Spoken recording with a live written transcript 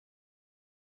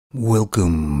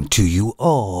Welcome to you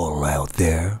all out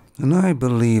there. And I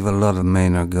believe a lot of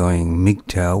men are going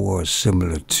MGTOW or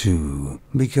similar too,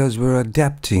 because we're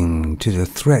adapting to the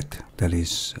threat that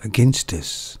is against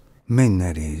us. Men,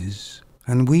 that is.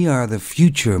 And we are the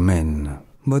future men.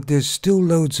 But there's still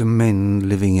loads of men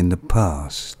living in the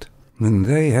past, and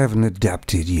they haven't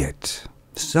adapted yet.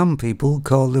 Some people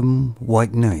call them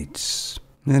white knights,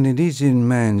 and it is in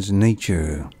man's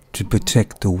nature to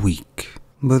protect the weak.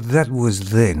 But that was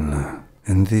then,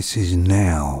 and this is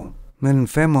now. And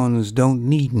femons don't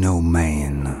need no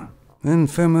man. And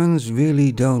femons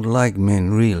really don't like men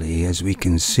really, as we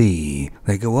can see.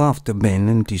 They go after men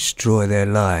and destroy their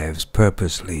lives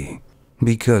purposely,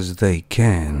 because they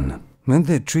can. And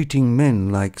they're treating men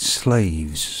like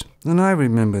slaves. And I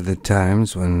remember the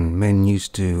times when men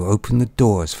used to open the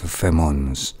doors for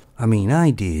femons. I mean, I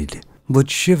did.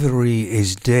 But chivalry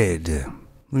is dead.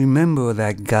 Remember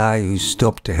that guy who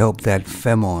stopped to help that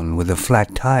femon with a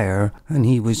flat tire, and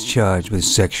he was charged with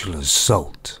sexual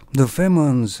assault. The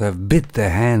femons have bit the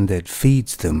hand that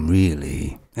feeds them,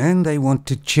 really. And they want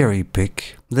to cherry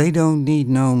pick. They don't need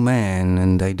no man,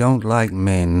 and they don't like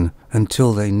men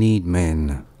until they need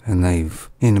men, and they've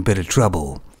in a bit of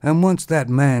trouble. And once that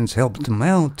man's helped them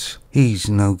out, he's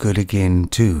no good again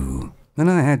too.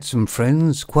 And I had some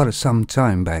friends quite some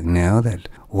time back now that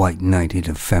white knighted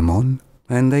a femon.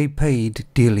 And they paid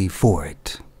dearly for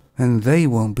it. And they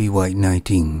won't be white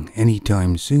knighting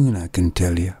anytime soon, I can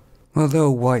tell you.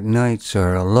 Although white knights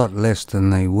are a lot less than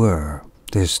they were,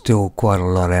 there's still quite a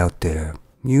lot out there.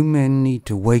 You men need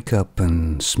to wake up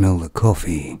and smell the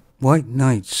coffee. White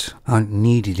knights aren't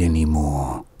needed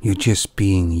anymore. You're just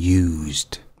being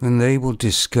used. And they will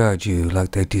discard you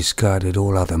like they discarded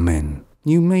all other men.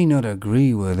 You may not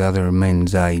agree with other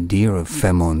men's idea of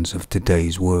femons of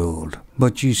today's world,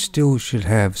 but you still should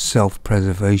have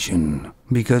self-preservation,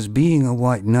 because being a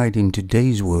white knight in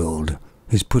today's world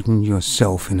is putting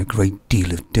yourself in a great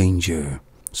deal of danger.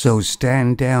 So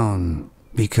stand down,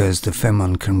 because the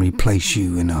femon can replace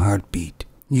you in a heartbeat.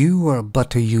 You are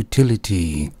but a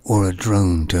utility or a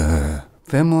drone to her.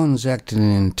 Femons act in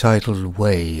an entitled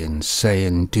way and say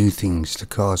and do things to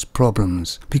cause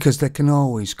problems because they can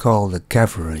always call the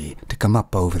cavalry to come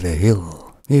up over the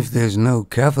hill. If there's no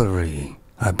cavalry,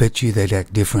 I bet you they'd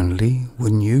act differently,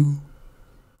 wouldn't you?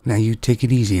 Now you take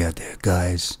it easy out there,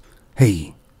 guys.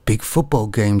 Hey, big football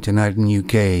game tonight in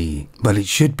UK, but it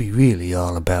should be really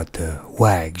all about the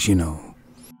wags, you know.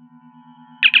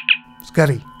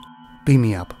 Scotty, beam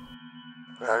me up.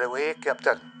 Right away,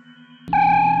 Captain.